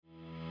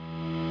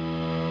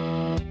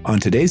On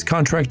today's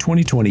Contract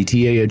 2020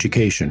 TA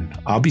Education,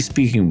 I'll be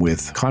speaking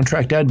with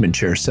Contract Admin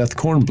Chair Seth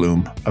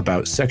Kornblum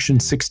about Section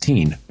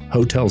 16,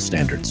 Hotel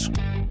Standards.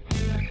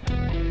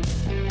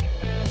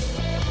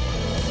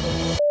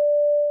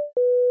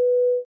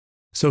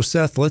 So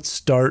Seth, let's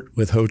start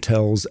with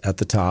hotels at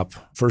the top.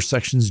 First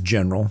section's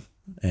general,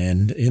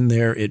 and in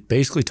there it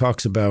basically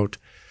talks about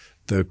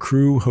the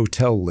crew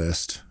hotel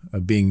list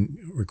being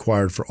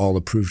required for all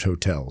approved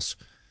hotels.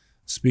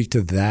 Speak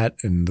to that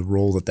and the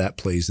role that that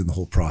plays in the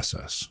whole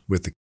process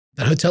with the.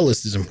 That hotel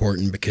list is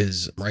important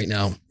because right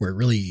now where it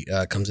really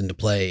comes into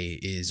play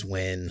is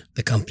when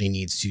the company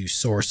needs to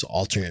source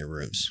alternate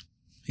rooms.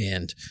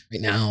 And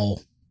right now,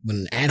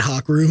 when an ad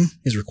hoc room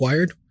is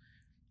required,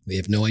 we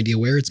have no idea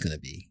where it's going to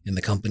be. And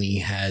the company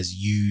has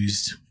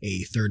used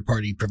a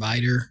third-party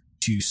provider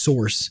to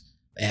source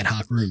ad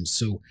hoc rooms.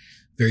 So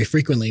very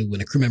frequently,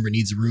 when a crew member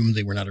needs a room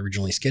they were not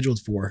originally scheduled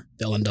for,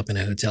 they'll end up in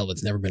a hotel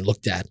that's never been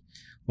looked at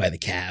by the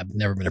cab,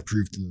 never been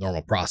approved in the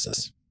normal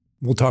process.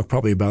 We'll talk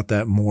probably about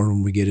that more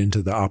when we get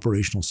into the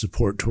operational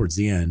support towards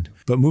the end.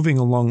 But moving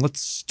along,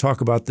 let's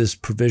talk about this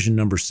provision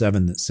number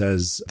 7 that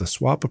says the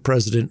SWAPA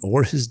president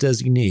or his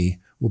designee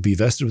will be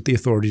vested with the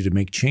authority to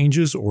make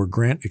changes or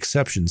grant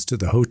exceptions to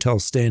the Hotel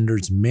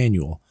Standards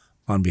Manual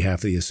on behalf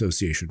of the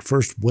association.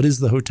 First, what is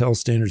the Hotel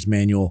Standards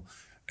Manual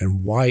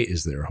and why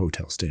is there a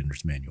Hotel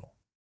Standards Manual?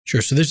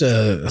 Sure. So there's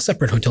a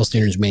separate hotel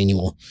standards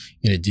manual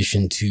in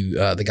addition to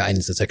the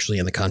guidance that's actually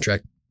in the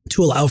contract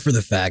to allow for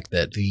the fact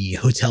that the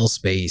hotel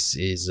space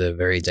is a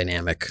very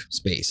dynamic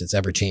space. It's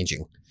ever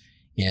changing.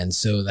 And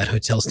so that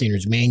hotel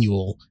standards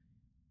manual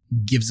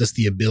gives us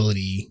the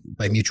ability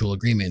by mutual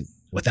agreement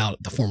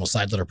without the formal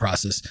side letter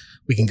process,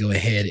 we can go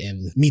ahead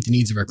and meet the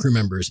needs of our crew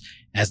members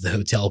as the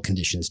hotel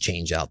conditions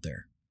change out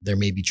there. There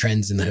may be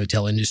trends in the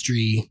hotel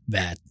industry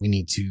that we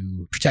need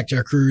to protect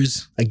our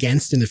crews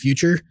against in the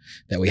future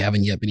that we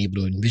haven't yet been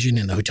able to envision,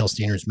 and the Hotel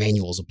Standards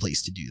Manual is a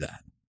place to do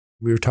that.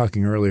 We were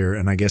talking earlier,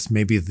 and I guess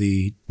maybe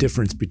the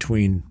difference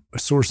between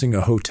sourcing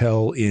a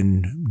hotel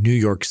in New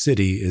York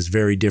City is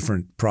very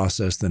different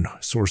process than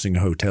sourcing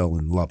a hotel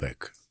in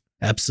Lubbock.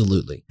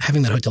 Absolutely.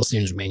 Having that Hotel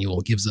Standards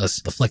Manual gives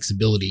us the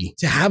flexibility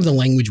to have the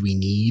language we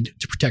need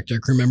to protect our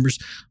crew members,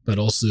 but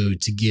also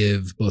to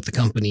give both the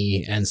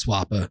company and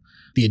SWAPA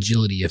the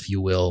agility, if you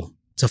will,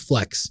 to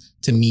flex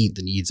to meet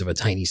the needs of a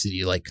tiny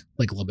city like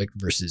Lubbock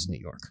versus New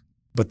York.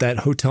 But that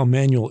hotel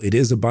manual, it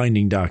is a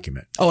binding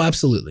document. Oh,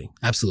 absolutely.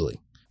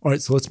 Absolutely. All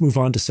right, so let's move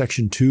on to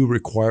Section 2,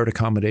 required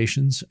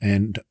accommodations.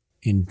 And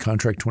in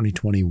Contract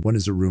 2020, when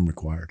is a room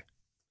required?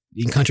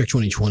 In Contract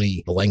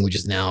 2020, the language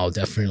is now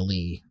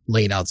definitely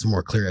laid out some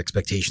more clear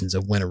expectations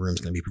of when a room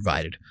is going to be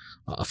provided.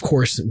 Of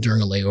course,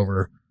 during a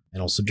layover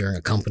and also during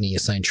a company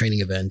assigned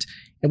training event.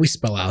 And we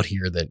spell out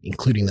here that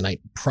including the night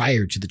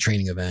prior to the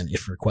training event,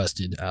 if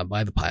requested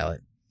by the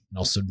pilot, and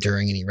also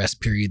during any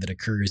rest period that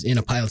occurs in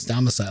a pilot's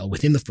domicile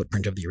within the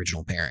footprint of the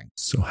original pairing.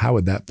 So how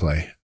would that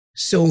play?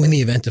 So in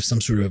the event of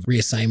some sort of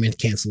reassignment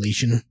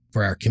cancellation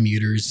for our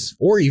commuters,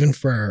 or even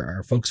for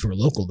our folks who are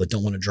local that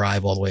don't want to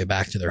drive all the way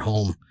back to their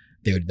home,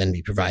 they would then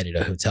be provided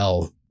a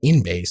hotel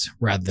in base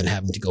rather than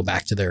having to go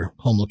back to their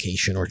home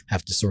location or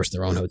have to source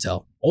their own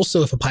hotel.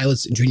 Also, if a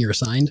pilot's junior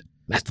assigned,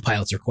 at the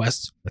pilot's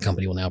request, the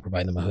company will now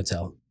provide them a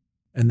hotel.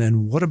 And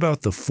then what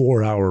about the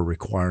 4-hour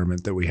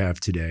requirement that we have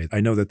today? I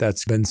know that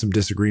that's been some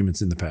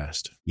disagreements in the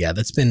past. Yeah,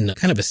 that's been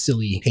kind of a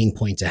silly pain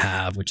point to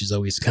have, which has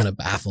always kind of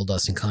baffled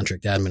us in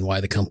contract admin,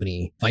 why the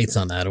company fights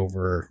on that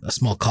over a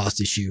small cost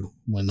issue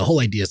when the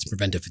whole idea is to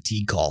prevent a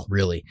fatigue call,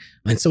 really.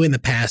 And so in the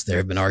past, there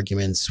have been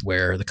arguments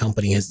where the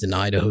company has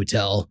denied a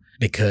hotel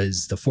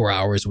because the 4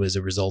 hours was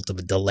a result of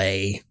a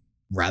delay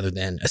rather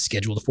than a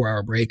scheduled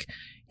 4-hour break.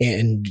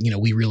 And,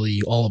 we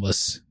really, all of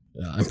us,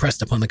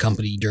 impressed upon the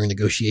company during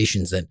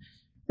negotiations that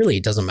really,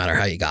 it doesn't matter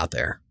how you got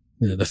there.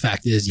 The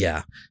fact is,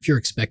 if you're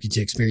expected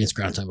to experience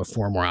ground time of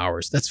 4 more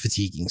hours, that's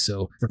fatiguing.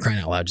 So for crying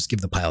out loud, just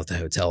give the pilot the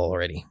hotel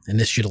already. And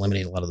this should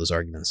eliminate a lot of those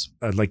arguments.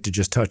 I'd like to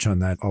just touch on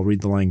that. I'll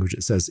read the language.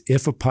 It says,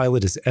 if a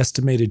pilot is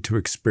estimated to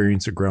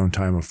experience a ground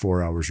time of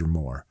 4 hours or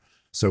more.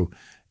 So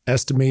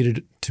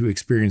estimated to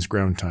experience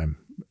ground time.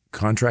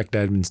 Contract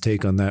admin's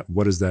take on that,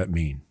 what does that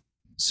mean?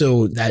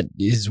 So that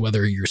is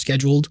whether you're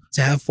scheduled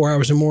to have 4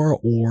 hours or more,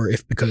 or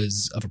if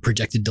because of a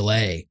projected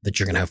delay that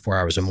you're going to have 4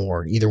 hours or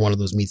more. Either one of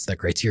those meets that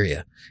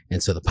criteria.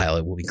 And so the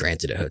pilot will be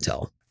granted a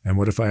hotel. And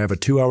what if I have a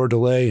 2-hour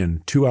delay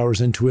and 2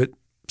 hours into it,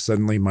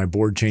 suddenly my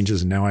board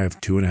changes and now I have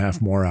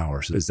 2.5 more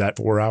hours? Is that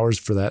 4 hours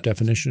for that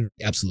definition?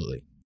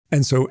 Absolutely.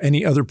 And so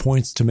any other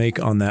points to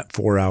make on that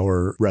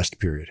 4-hour rest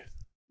period?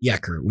 Yeah,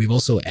 Kurt. We've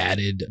also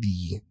added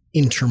the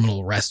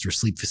in-terminal rest or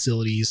sleep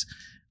facilities.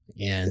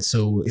 And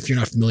so if you're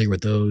not familiar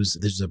with those,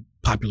 there's a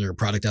popular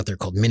product out there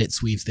called Minute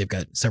Suites. They've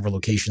got several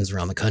locations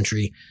around the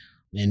country.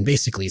 And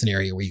basically it's an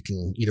area where you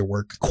can either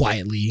work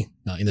quietly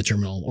in the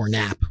terminal or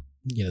nap.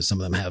 Some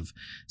of them have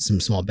some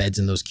small beds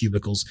in those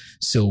cubicles.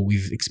 So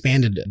we've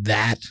expanded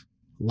that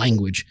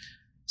language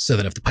so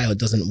that if the pilot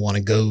doesn't want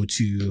to go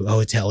to a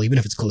hotel, even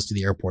if it's close to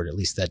the airport, at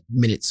least that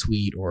Minute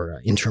Suite or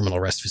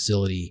in-terminal rest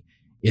facility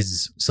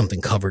is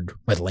something covered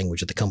by the language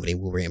that the company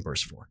will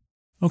reimburse for.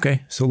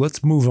 Okay, so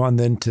let's move on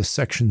then to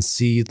Section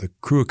C, the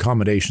Crew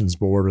Accommodations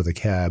Board, or the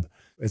CAB.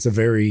 It's a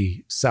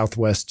very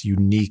Southwest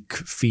unique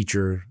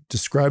feature.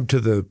 Describe to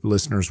the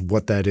listeners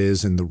what that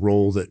is and the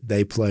role that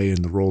they play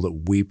and the role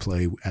that we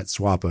play at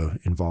SWAPA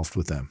involved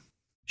with them.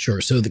 Sure.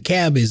 So the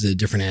CAB is a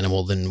different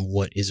animal than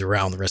what is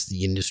around the rest of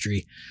the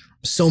industry.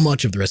 So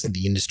much of the rest of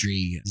the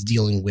industry is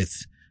dealing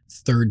with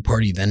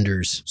third-party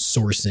vendors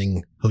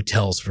sourcing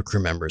hotels for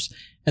crew members.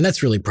 And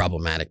that's really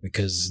problematic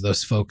because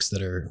those folks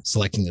that are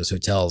selecting those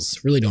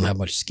hotels really don't have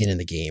much skin in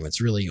the game.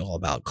 It's really all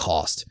about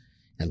cost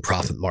and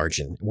profit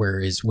margin.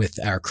 Whereas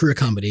with our Crew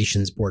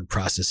Accommodations Board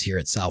process here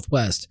at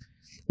Southwest,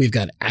 we've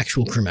got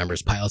actual crew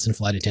members, pilots and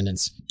flight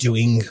attendants,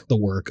 doing the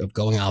work of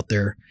going out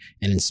there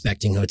and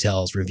inspecting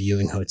hotels,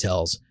 reviewing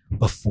hotels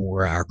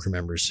before our crew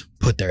members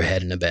put their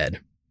head in a bed.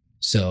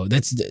 So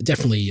that's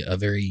definitely a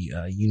very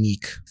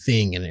unique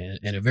thing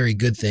and a very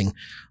good thing.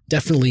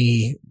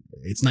 Definitely,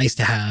 it's nice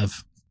to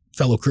have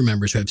fellow crew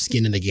members who have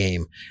skin in the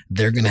game.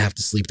 They're going to have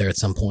to sleep there at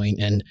some point.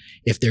 And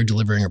if they're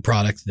delivering a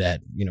product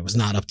that, is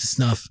not up to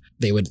snuff,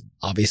 they would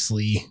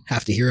obviously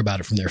have to hear about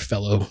it from their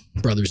fellow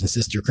brothers and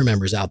sister crew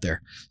members out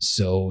there.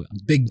 So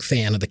big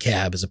fan of the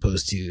CAB as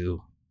opposed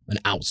to an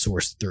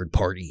outsourced third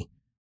party.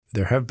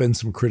 There have been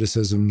some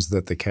criticisms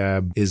that the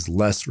CAB is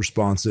less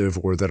responsive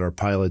or that our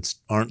pilots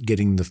aren't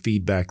getting the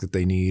feedback that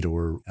they need,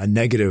 or a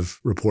negative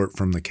report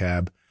from the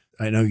CAB.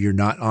 I know you're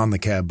not on the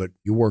CAB, but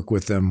you work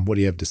with them. What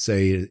do you have to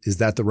say? Is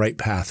that the right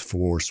path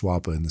for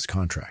SWAPA in this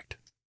contract?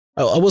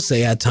 I will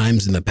say at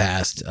times in the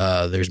past,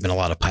 there's been a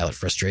lot of pilot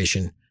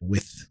frustration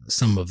with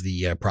some of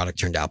the product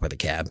turned out by the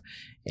CAB.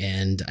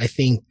 And I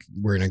think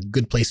we're in a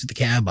good place with the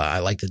CAB. I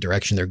like the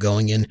direction they're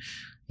going in.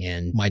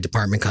 And my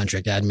department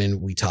contract admin,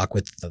 we talk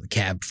with the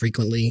CAB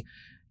frequently.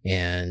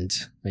 And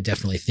I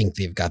definitely think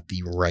they've got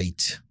the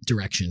right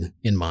direction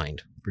in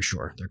mind, for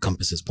sure. Their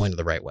compass is pointed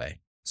the right way.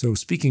 So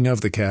speaking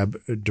of the CAB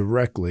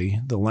directly,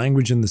 the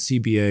language in the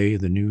CBA,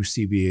 the new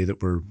CBA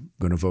that we're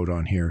going to vote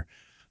on here,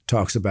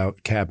 talks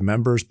about CAB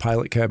members,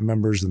 pilot CAB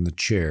members, and the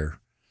chair.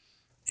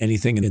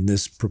 Anything in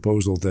this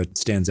proposal that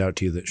stands out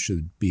to you that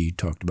should be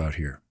talked about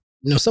here?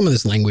 Some of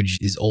this language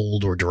is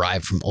old or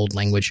derived from old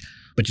language,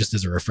 but just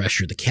as a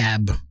refresher, the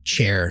CAB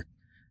chair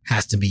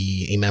has to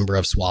be a member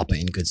of SWAPA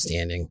in good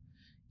standing.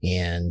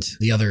 And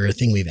the other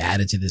thing we've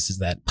added to this is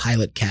that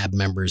pilot CAB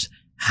members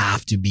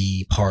have to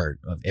be part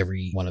of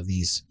every one of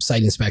these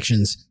site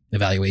inspections,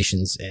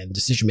 evaluations, and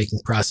decision-making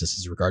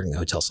processes regarding the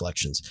hotel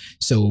selections.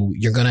 So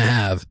you're going to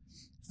have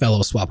fellow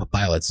SWAPA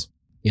pilots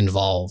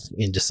involved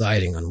in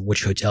deciding on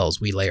which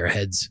hotels we lay our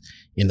heads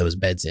in those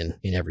beds in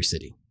every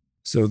city.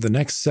 So the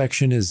next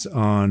section is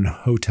on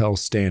hotel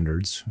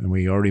standards, and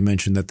we already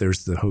mentioned that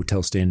there's the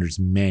Hotel Standards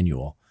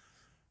Manual.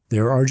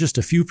 There are just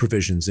a few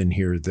provisions in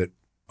here that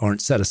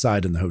aren't set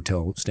aside in the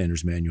Hotel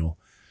Standards Manual.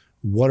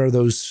 What are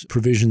those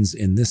provisions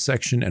in this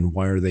section, and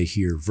why are they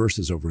here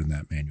versus over in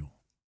that manual?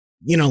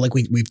 Like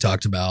we've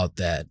talked about,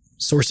 that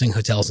sourcing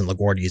hotels in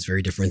LaGuardia is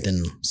very different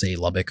than, say,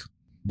 Lubbock.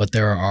 But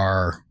there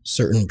are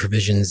certain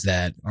provisions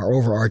that are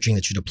overarching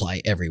that should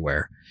apply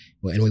everywhere.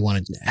 And we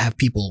want to have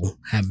people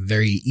have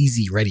very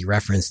easy, ready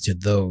reference to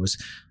those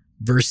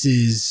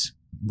versus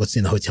what's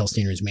in the Hotel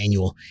Standards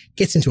Manual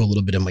gets into a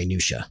little bit of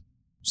minutia.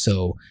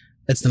 So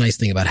that's the nice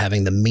thing about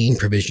having the main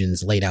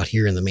provisions laid out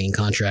here in the main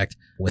contract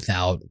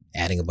without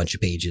adding a bunch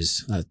of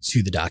pages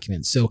to the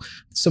document. So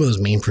some of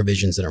those main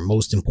provisions that are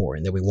most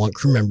important that we want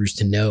crew members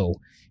to know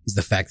is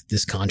the fact that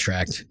this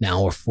contract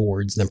now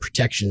affords them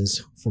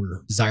protections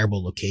for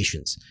desirable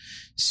locations.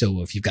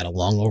 So if you've got a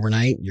long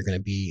overnight, you're going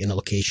to be in a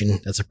location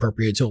that's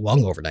appropriate to a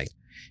long overnight.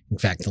 In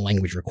fact, the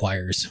language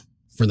requires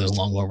for those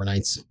long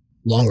overnights,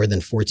 longer than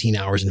 14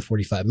 hours and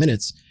 45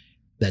 minutes,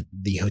 that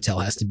the hotel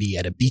has to be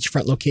at a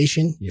beachfront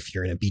location if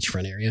you're in a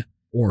beachfront area,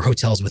 or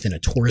hotels within a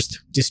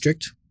tourist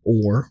district,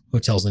 or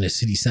hotels in a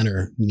city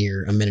center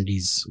near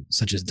amenities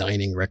such as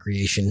dining,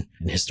 recreation,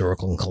 and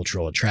historical and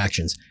cultural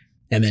attractions.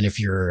 And then if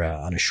you're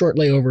on a short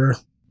layover,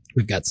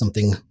 we've got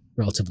something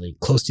relatively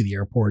close to the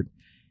airport.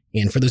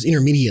 And for those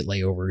intermediate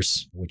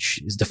layovers, which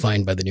is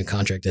defined by the new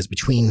contract as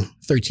between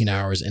 13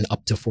 hours and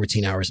up to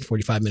 14 hours and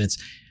 45 minutes,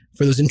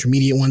 for those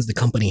intermediate ones, the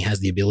company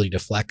has the ability to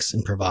flex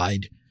and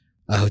provide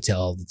a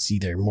hotel that's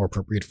either more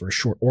appropriate for a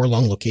short or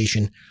long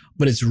location.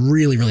 But it's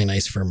really, really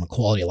nice from a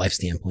quality of life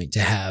standpoint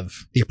to have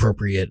the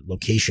appropriate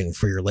location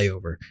for your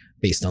layover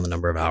based on the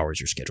number of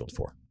hours you're scheduled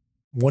for.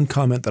 One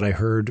comment that I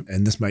heard,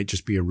 and this might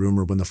just be a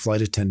rumor, when the flight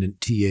attendant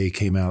TA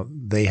came out,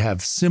 they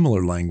have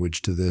similar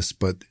language to this,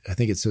 but I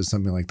think it says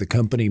something like the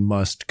company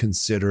must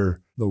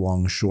consider the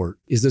long short.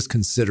 Is this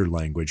consider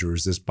language or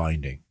is this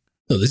binding?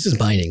 No, this is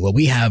binding. What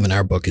we have in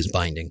our book is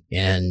binding.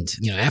 And,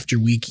 after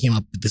we came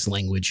up with this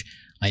language,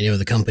 I know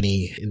the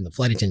company in the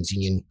Flight Attendants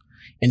Union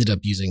ended up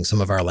using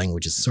some of our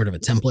language as sort of a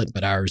template,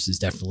 but ours is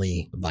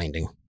definitely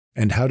binding.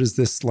 And how does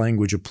this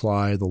language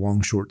apply, the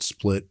long-short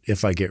split,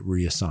 if I get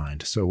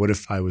reassigned? So what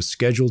if I was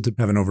scheduled to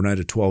have an overnight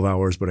of 12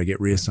 hours, but I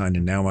get reassigned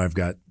and now I've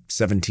got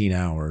 17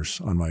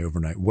 hours on my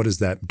overnight. What is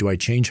that? Do I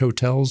change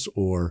hotels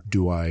or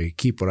do I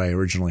keep what I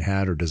originally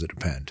had, or does it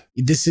depend?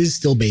 This is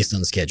still based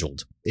on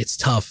scheduled. It's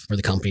tough for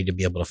the company to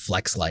be able to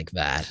flex like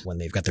that when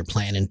they've got their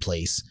plan in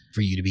place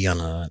for you to be on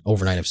an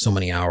overnight of so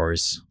many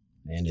hours.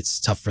 And it's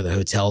tough for the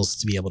hotels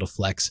to be able to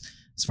flex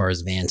as far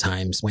as van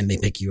times, when they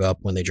pick you up,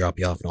 when they drop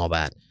you off and all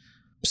that.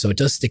 So it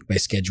does stick by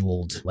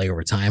scheduled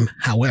layover time.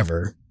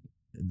 However,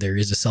 there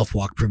is a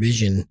self-walk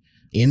provision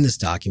in this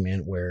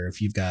document where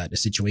if you've got a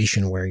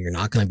situation where you're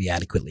not going to be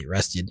adequately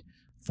rested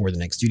for the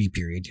next duty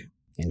period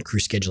and crew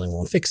scheduling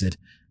won't fix it,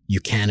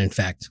 you can in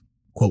fact,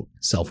 quote,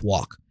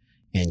 self-walk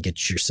and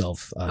get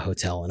yourself a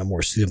hotel in a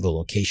more suitable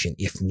location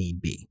if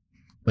need be.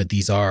 But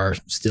these are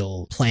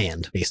still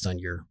planned based on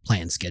your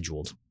plan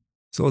scheduled.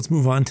 So let's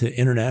move on to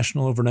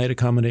international overnight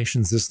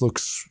accommodations. This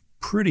looks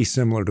pretty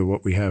similar to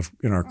what we have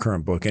in our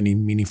current book. Any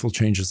meaningful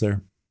changes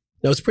there?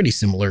 No, it's pretty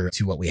similar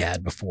to what we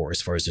had before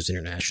as far as those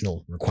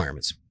international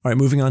requirements. All right,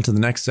 moving on to the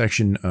next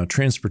section,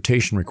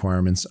 transportation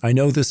requirements. I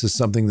know this is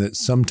something that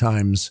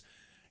sometimes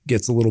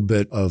gets a little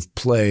bit of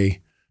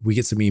play. We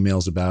get some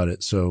emails about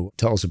it. So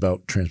tell us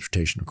about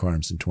transportation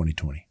requirements in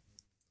 2020.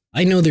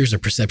 I know there's a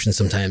perception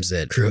sometimes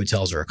that crew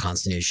hotels are a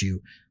constant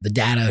issue. The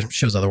data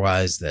shows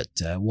otherwise, that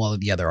while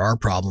there are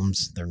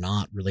problems, they're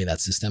not really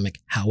that systemic.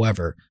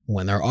 However,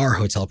 when there are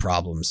hotel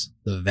problems,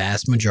 the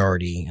vast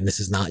majority, and this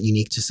is not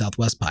unique to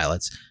Southwest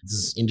pilots, this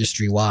is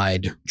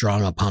industry-wide,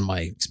 drawing upon my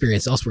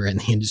experience elsewhere in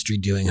the industry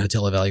doing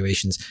hotel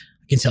evaluations,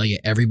 I can tell you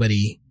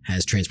everybody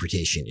has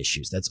transportation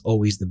issues. That's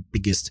always the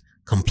biggest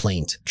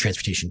complaint.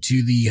 Transportation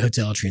to the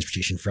hotel,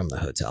 transportation from the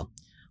hotel.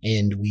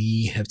 And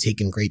we have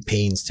taken great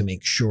pains to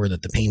make sure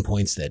that the pain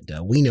points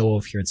that we know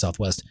of here at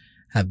Southwest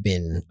have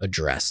been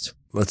addressed.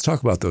 Let's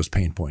talk about those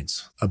pain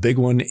points. A big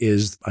one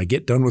is I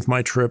get done with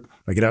my trip,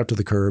 I get out to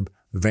the curb,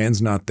 the van's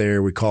not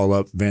there, we call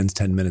up, van's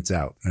 10 minutes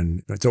out.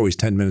 And it's always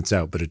 10 minutes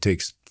out, but it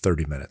takes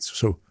 30 minutes.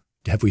 So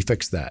have we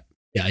fixed that?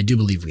 Yeah, I do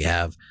believe we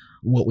have.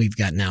 What we've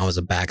got now is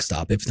a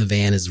backstop. If the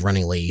van is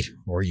running late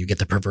or you get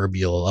the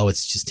proverbial, oh,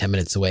 it's just 10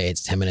 minutes away,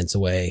 it's 10 minutes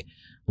away,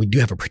 we do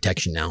have a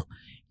protection now.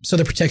 So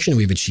the protection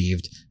we've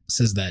achieved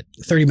says that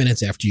 30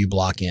 minutes after you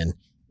block in,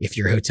 if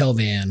your hotel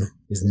van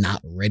is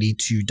not ready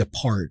to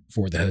depart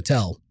for the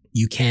hotel,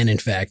 you can, in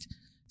fact,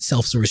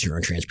 self-source your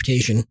own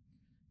transportation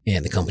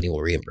and the company will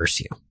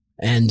reimburse you.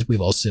 And we've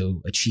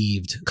also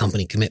achieved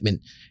company commitment,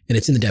 and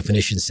it's in the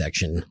definitions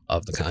section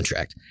of the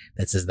contract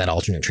that says that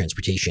alternate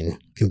transportation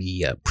can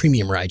be a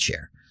premium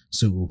rideshare.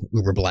 So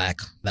Uber Black,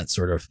 that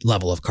sort of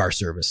level of car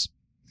service.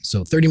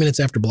 So 30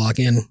 minutes after block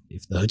in,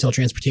 if the hotel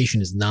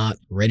transportation is not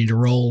ready to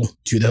roll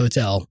to the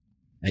hotel,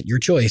 at your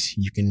choice,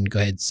 you can go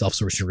ahead and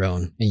self-source your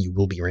own and you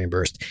will be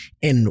reimbursed.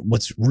 And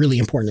what's really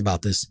important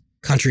about this,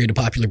 contrary to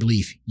popular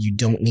belief, you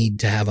don't need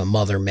to have a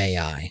mother may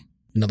I.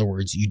 In other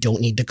words, you don't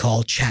need to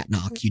call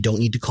Chatnock. You don't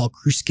need to call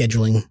crew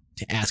scheduling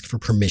to ask for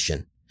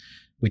permission,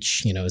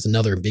 which, is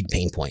another big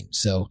pain point.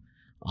 So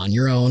on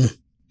your own,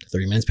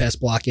 30 minutes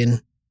past block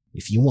in,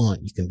 if you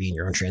want, you can be in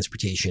your own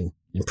transportation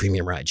and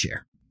premium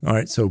rideshare. All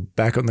right. So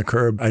back on the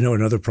curb, I know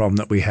another problem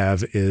that we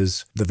have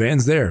is the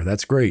van's there.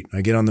 That's great.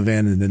 I get on the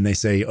van and then they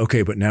say,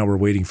 okay, but now we're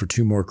waiting for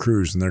 2 more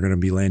crews and they're going to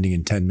be landing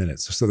in 10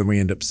 minutes. So then we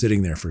end up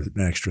sitting there for an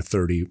extra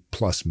 30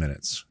 plus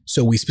minutes.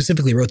 So we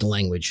specifically wrote the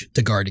language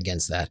to guard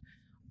against that.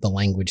 The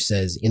language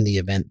says, in the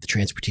event the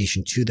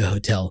transportation to the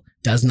hotel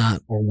does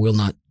not or will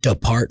not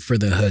depart for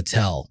the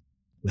hotel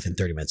within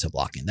 30 minutes of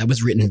block-in. That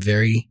was written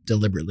very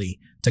deliberately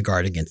to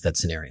guard against that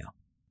scenario.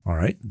 All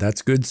right.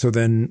 That's good. So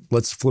then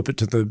let's flip it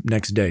to the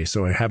next day.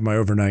 So I have my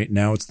overnight.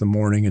 Now it's the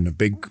morning, and a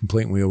big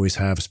complaint we always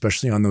have,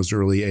 especially on those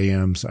early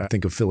AMs. I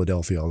think of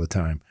Philadelphia all the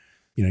time.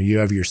 You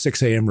have your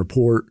 6 a.m.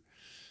 report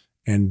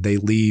and they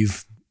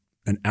leave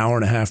an hour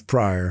and a half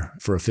prior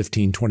for a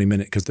 15, 20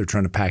 minute because they're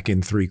trying to pack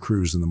in 3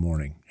 crews in the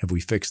morning. Have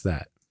we fixed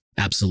that?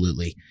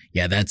 Absolutely.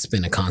 Yeah, that's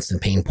been a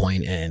constant pain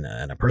point and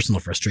a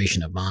personal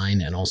frustration of mine.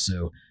 And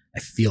also I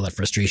feel that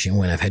frustration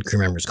when I've had crew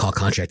members call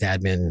contract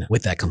admin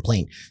with that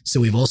complaint. So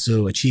we've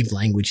also achieved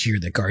language here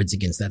that guards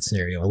against that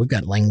scenario. And we've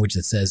got language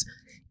that says,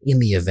 in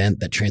the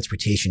event that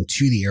transportation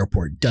to the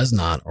airport does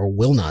not or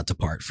will not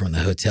depart from the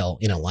hotel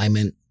in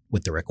alignment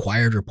with the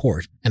required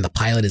report, and the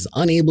pilot is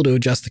unable to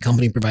adjust the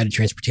company-provided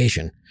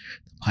transportation,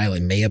 the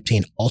pilot may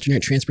obtain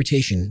alternate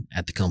transportation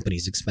at the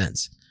company's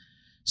expense.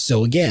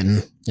 So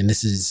again, and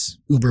this is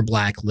Uber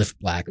Black, Lyft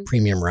Black,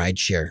 premium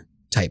rideshare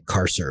type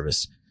car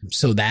service.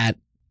 So that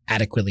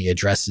adequately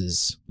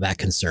addresses that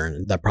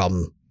concern. That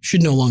problem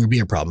should no longer be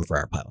a problem for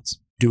our pilots.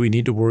 Do we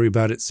need to worry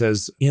about it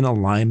says in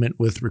alignment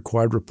with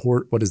required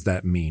report? What does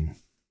that mean?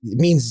 It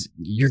means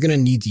you're going to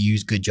need to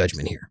use good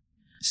judgment here.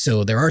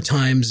 So there are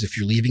times if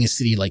you're leaving a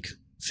city like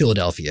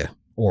Philadelphia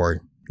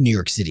or New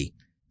York City,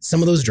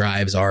 some of those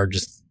drives are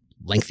just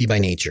lengthy by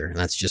nature. And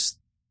that's just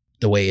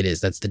the way it is.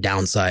 That's the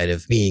downside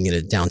of being in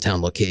a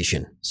downtown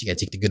location. So you got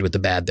to take the good with the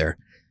bad there.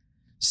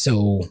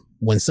 So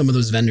when some of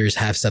those vendors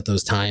have set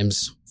those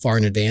times far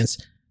in advance,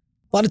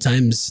 a lot of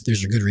times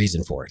there's a good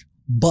reason for it.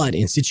 But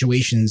in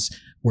situations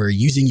where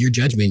using your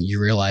judgment, you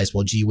realize,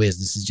 well, gee whiz,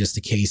 this is just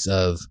a case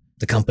of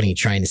the company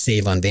trying to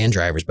save on van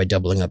drivers by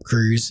doubling up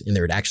crews and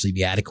there would actually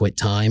be adequate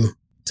time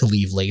to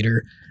leave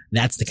later,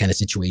 that's the kind of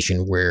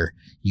situation where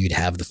you'd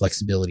have the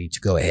flexibility to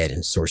go ahead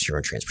and source your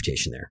own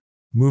transportation there.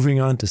 Moving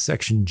on to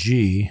Section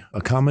G,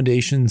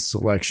 accommodation,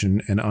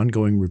 selection, and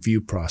ongoing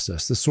review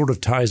process. This sort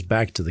of ties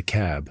back to the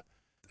cab.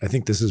 I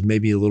think this is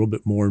maybe a little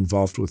bit more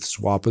involved with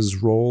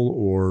SWAPA's role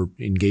or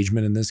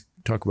engagement in this.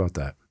 Talk about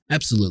that.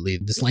 Absolutely.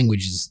 This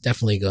language is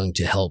definitely going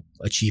to help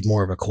achieve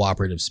more of a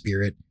cooperative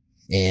spirit.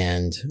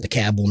 And the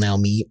cab will now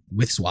meet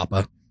with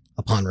SWAPA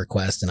upon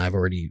request. And I've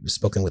already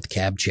spoken with the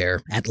cab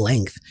chair at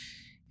length.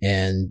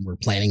 And we're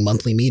planning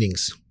monthly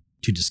meetings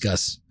to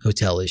discuss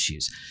hotel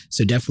issues.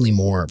 So definitely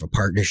more of a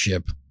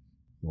partnership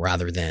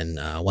rather than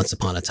once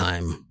upon a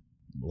time,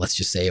 let's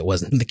just say it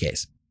wasn't the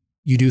case.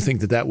 You do think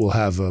that that will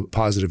have a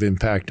positive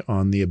impact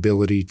on the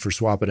ability for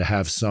SWAPA to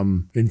have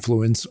some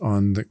influence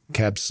on the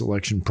cab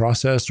selection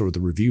process or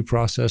the review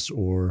process,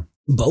 or?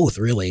 Both,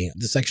 really.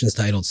 The section is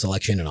titled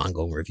Selection and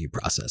Ongoing Review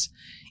Process.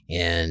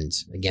 And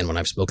again, when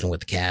I've spoken with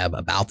the cab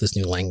about this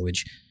new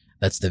language,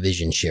 that's the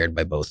vision shared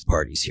by both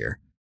parties here.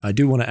 I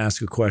do want to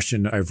ask a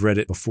question. I've read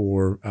it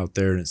before out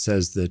there, and it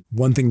says that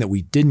one thing that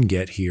we didn't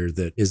get here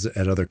that is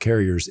at other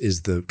carriers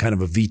is the kind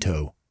of a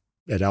veto.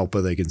 At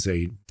ALPA, they can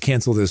say,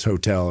 cancel this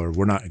hotel, or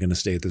we're not going to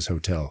stay at this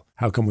hotel.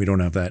 How come we don't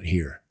have that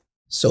here?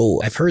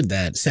 So I've heard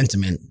that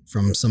sentiment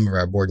from some of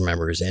our board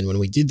members. And when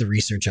we did the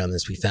research on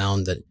this, we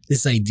found that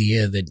this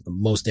idea that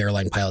most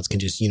airline pilots can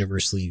just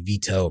universally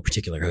veto a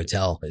particular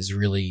hotel is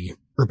really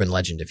urban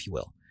legend, if you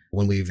will.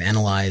 When we've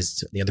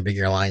analyzed the other big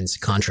airlines'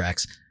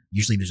 contracts,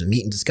 usually there's a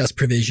meet and discuss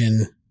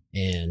provision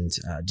and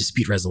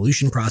dispute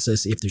resolution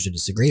process if there's a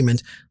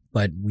disagreement,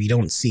 but we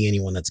don't see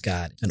anyone that's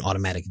got an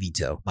automatic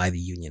veto by the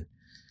union.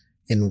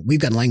 And we've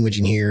got language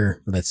in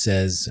here that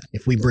says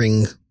if we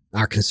bring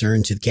our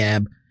concern to the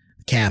cab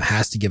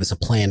has to give us a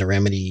plan to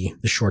remedy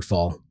the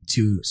shortfall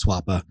to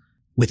SWAPA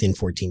within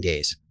 14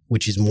 days,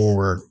 which is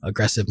more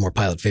aggressive, more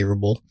pilot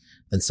favorable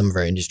than some of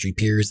our industry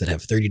peers that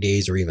have 30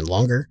 days or even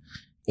longer.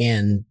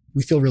 And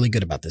we feel really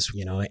good about this.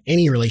 You know,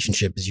 any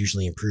relationship is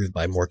usually improved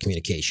by more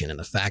communication, and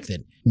the fact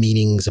that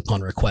meetings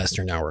upon request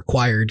are now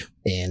required,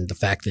 and the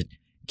fact that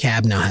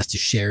CAB now has to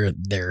share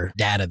their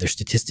data, their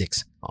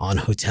statistics on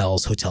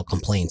hotels, hotel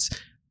complaints.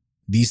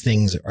 These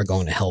things are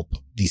going to help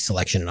the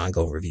selection and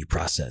ongoing review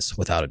process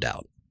without a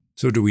doubt.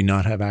 So do we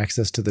not have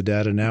access to the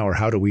data now, or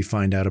how do we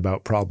find out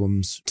about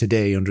problems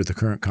today under the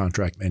current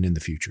contract and in the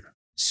future?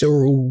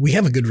 So we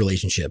have a good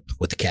relationship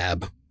with the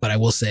CAB, but I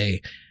will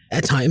say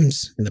at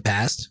times in the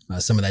past,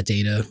 some of that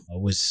data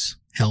was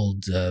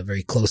held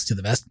very close to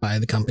the vest by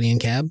the company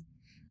and CAB.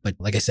 But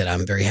like I said,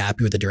 I'm very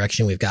happy with the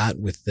direction we've got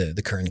with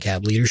the current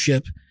CAB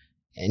leadership.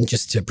 And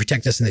just to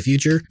protect us in the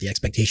future, the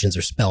expectations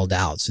are spelled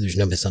out. So there's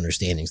no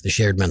misunderstandings. The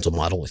shared mental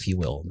model, if you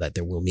will, that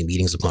there will be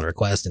meetings upon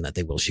request and that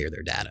they will share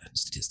their data and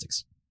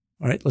statistics.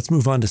 All right, let's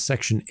move on to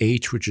Section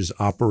H, which is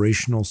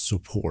operational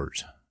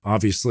support.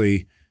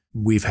 Obviously,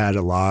 we've had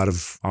a lot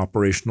of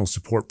operational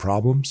support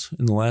problems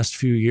in the last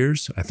few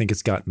years. I think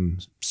it's gotten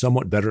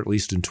somewhat better, at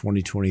least in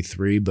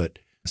 2023, but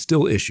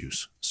still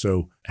issues.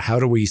 So how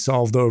do we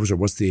solve those, or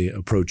what's the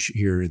approach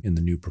here in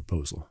the new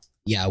proposal?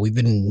 Yeah, we've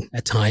been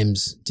at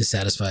times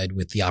dissatisfied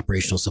with the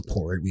operational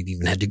support. We've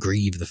even had to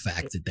grieve the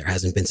fact that there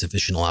hasn't been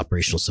sufficient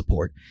operational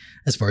support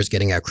as far as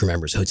getting our crew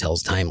members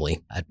hotels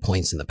timely at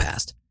points in the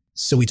past.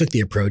 So we took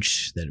the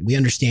approach that we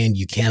understand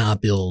you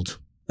cannot build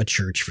a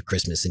church for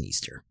Christmas and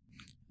Easter.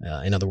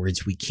 In other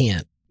words, we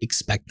can't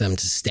expect them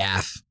to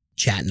staff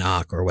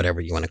Chatnock or whatever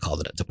you want to call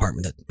it, a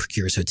department that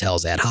procures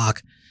hotels ad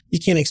hoc. You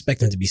can't expect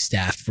them to be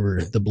staffed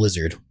for the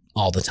blizzard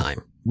all the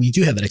time. We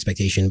do have that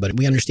expectation, but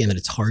we understand that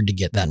it's hard to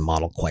get that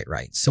model quite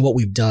right. So what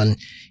we've done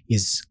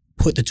is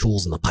put the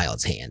tools in the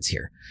pilot's hands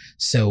here.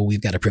 So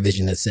we've got a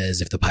provision that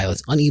says if the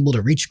pilot's unable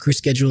to reach crew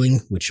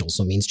scheduling, which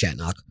also means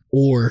Chatnock,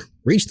 or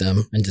reach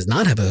them and does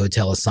not have a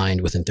hotel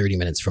assigned within 30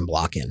 minutes from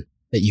block-in,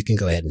 that you can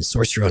go ahead and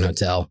source your own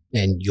hotel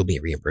and you'll be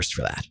reimbursed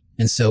for that.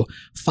 And so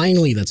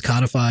finally that's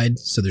codified,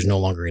 so there's no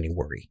longer any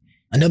worry.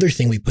 Another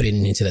thing we put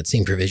into that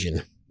same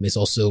provision is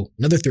also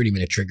another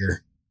 30-minute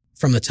trigger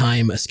from the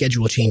time a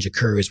schedule change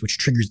occurs, which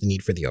triggers the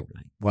need for the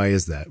overnight. Why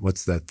is that?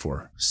 What's that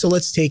for? So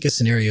let's take a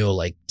scenario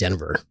like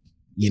Denver.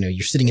 You know,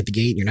 you're sitting at the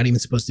gate, you're not even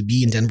supposed to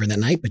be in Denver that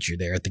night, but you're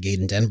there at the gate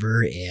in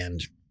Denver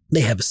and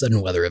they have a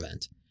sudden weather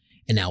event.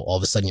 And now all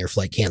of a sudden your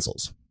flight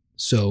cancels.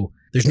 So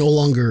there's no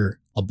longer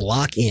a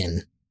block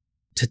in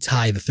to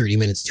tie the 30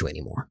 minutes to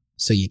anymore.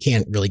 So you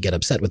can't really get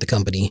upset with the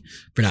company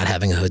for not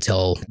having a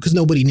hotel because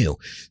nobody knew.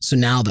 So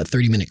now that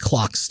 30-minute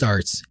clock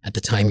starts at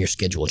the time your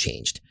schedule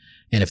changed.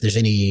 And if there's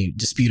any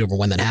dispute over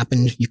when that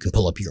happened, you can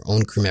pull up your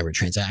own crew member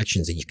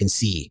transactions and you can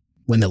see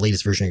when the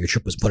latest version of your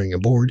trip was put on your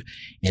board.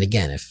 And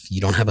again, if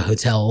you don't have a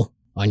hotel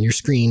on your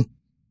screen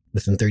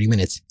within 30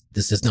 minutes,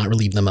 this does not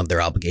relieve them of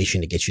their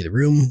obligation to get you the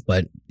room.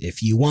 But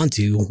if you want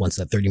to, once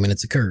that 30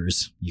 minutes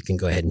occurs, you can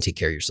go ahead and take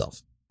care of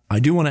yourself. I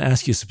do want to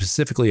ask you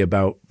specifically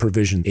about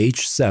provision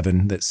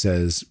H7 that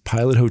says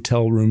pilot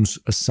hotel rooms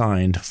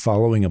assigned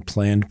following a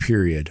planned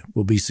period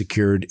will be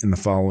secured in the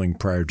following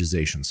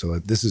prioritization. So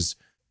this is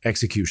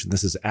execution.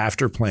 This is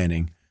after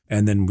planning.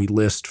 And then we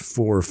list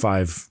 4 or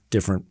 5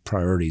 different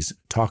priorities.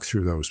 Talk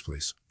through those,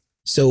 please.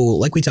 So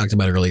like we talked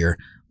about earlier,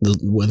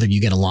 whether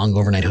you get a long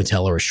overnight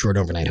hotel or a short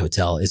overnight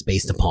hotel is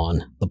based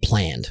upon the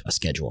planned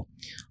schedule.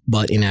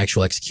 But in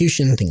actual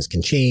execution, things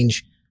can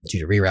change due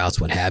to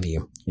reroutes, what have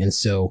you. And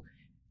so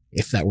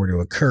if that were to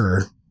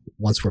occur,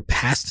 once we're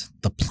past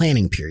the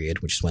planning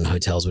period, which is when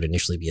hotels would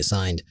initially be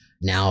assigned,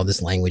 now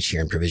this language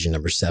here in provision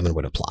number 7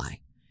 would apply.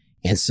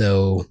 And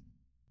so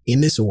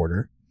in this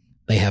order,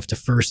 they have to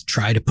first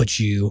try to put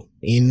you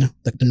in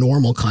the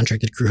normal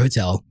contracted crew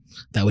hotel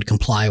that would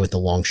comply with the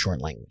long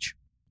short language.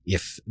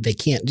 If they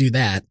can't do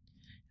that,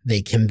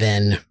 they can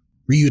then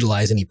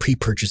reutilize any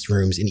pre-purchased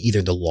rooms in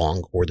either the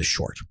long or the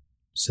short.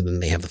 So then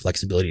they have the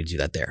flexibility to do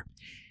that there.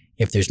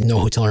 If there's no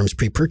hotel rooms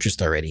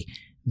pre-purchased already,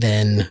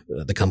 then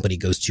the company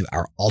goes to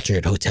our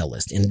alternate hotel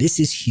list. And this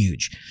is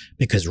huge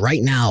because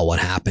right now what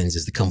happens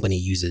is the company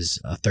uses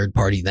a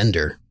third-party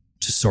vendor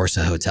to source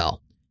a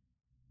hotel.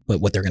 But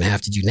what they're going to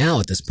have to do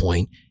now at this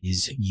point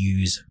is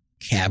use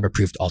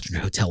CAB-approved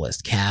alternate hotel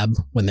list. CAB,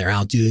 when they're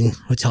out doing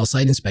hotel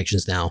site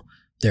inspections now,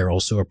 they're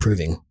also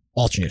approving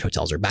alternate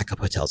hotels or backup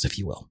hotels, if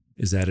you will.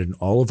 Is that in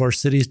all of our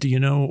cities, do you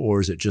know? Or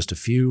is it just a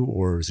few?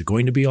 Or is it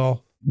going to be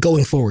all?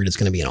 Going forward, it's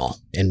going to be in all.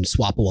 And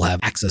SWAPA will have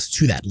access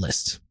to that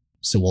list.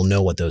 So we'll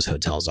know what those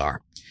hotels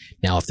are.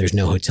 Now, if there's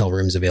no hotel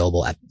rooms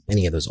available at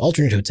any of those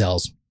alternate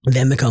hotels,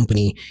 then the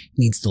company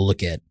needs to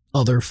look at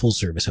other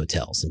full-service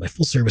hotels. And by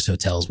full-service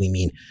hotels, we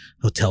mean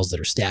hotels that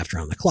are staffed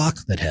around the clock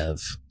that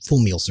have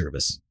full meal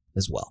service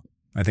as well.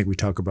 I think we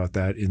talk about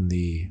that in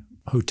the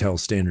Hotel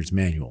Standards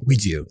Manual. We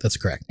do. That's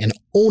correct. And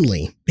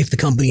only if the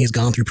company has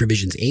gone through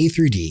provisions A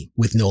through D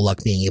with no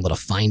luck being able to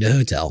find a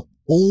hotel,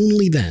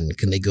 only then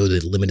can they go to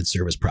the limited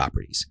service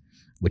properties,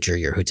 which are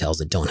your hotels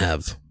that don't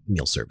have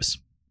meal service.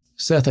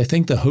 Seth, I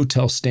think the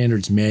Hotel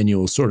Standards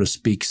Manual sort of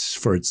speaks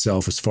for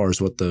itself as far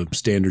as what the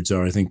standards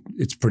are. I think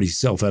it's pretty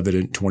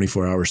self-evident,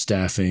 24-hour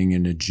staffing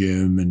and a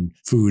gym and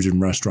food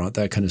and restaurant,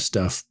 that kind of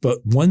stuff.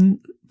 But one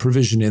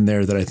provision in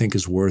there that I think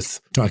is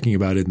worth talking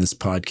about in this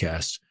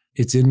podcast,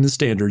 it's in the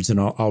standards, and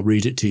I'll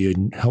read it to you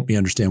and help me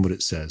understand what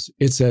it says.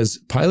 It says,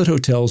 pilot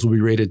hotels will be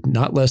rated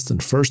not less than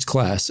first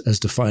class as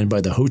defined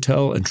by the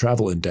Hotel and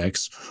Travel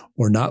Index,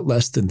 or not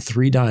less than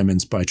 3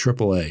 diamonds by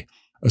AAA.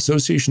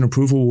 Association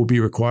approval will be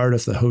required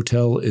if the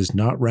hotel is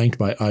not ranked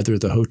by either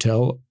the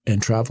Hotel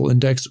and Travel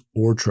Index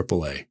or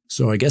AAA.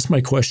 So I guess my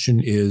question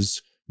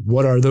is,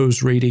 what are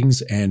those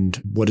ratings and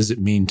what does it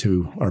mean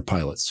to our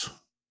pilots?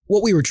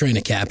 What we were trying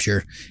to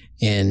capture,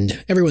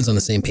 and everyone's on the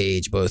same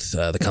page, both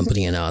the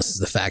company and us, is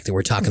the fact that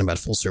we're talking about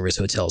full service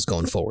hotels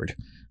going forward.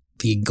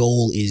 The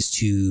goal is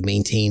to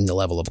maintain the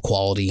level of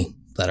quality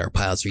that our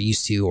pilots are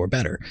used to or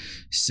better.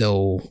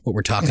 So what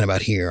we're talking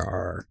about here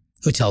are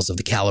hotels of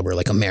the caliber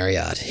like a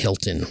Marriott,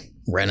 Hilton,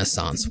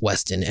 Renaissance,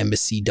 Westin,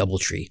 Embassy,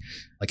 Doubletree.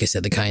 Like I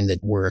said, the kind that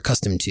we're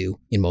accustomed to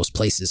in most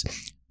places.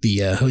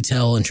 The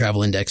Hotel and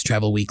Travel Index,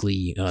 Travel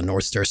Weekly,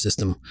 North Star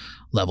System,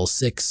 Level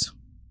 6,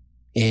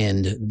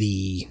 and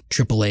the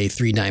AAA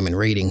 3-diamond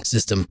rating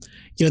system.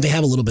 You know, they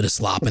have a little bit of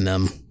slop in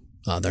them.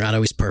 They're not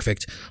always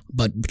perfect.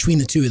 But between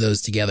the two of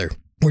those together,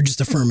 we're just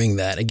affirming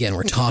that, again,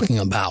 we're talking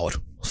about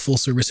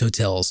full-service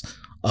hotels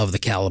of the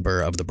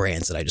caliber of the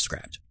brands that I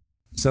described.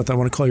 Seth, I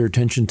want to call your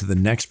attention to the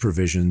next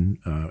provision,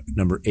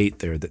 number 8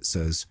 there, that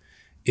says,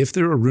 if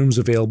there are rooms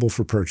available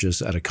for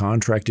purchase at a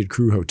contracted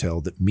crew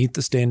hotel that meet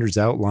the standards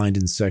outlined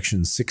in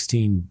section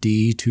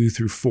 16D 2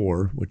 through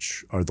 4,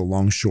 which are the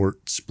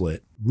long-short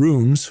split,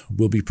 rooms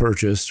will be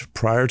purchased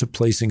prior to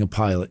placing a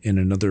pilot in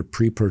another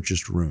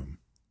pre-purchased room.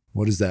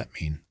 What does that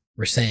mean?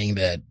 We're saying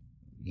that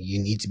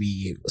you need to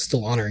be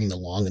still honoring the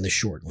long and the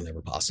short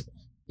whenever possible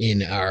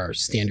in our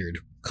standard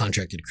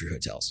contracted crew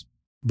hotels.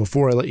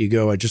 Before I let you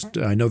go,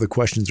 I know the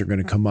questions are going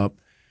to come up.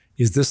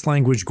 Is this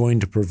language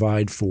going to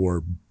provide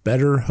for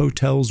better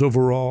hotels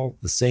overall,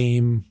 the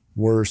same,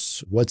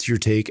 worse? What's your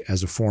take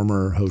as a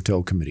former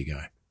hotel committee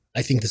guy?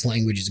 I think this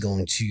language is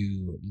going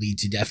to lead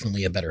to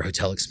definitely a better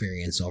hotel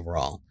experience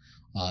overall.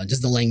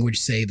 Does the language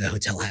say the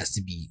hotel has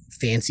to be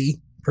fancy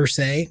per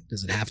se?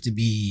 Does it have to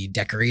be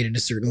decorated a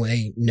certain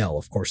way? No,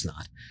 of course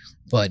not.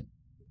 But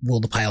will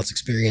the pilot's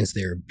experience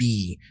there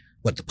be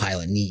what the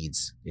pilot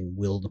needs? And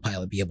will the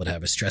pilot be able to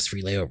have a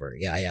stress-free layover?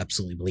 Yeah, I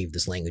absolutely believe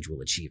this language will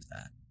achieve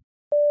that.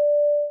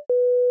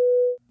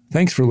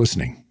 Thanks for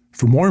listening.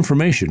 For more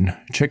information,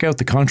 check out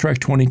the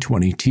Contract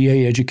 2020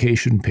 TA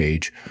Education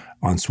page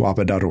on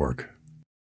swapa.org.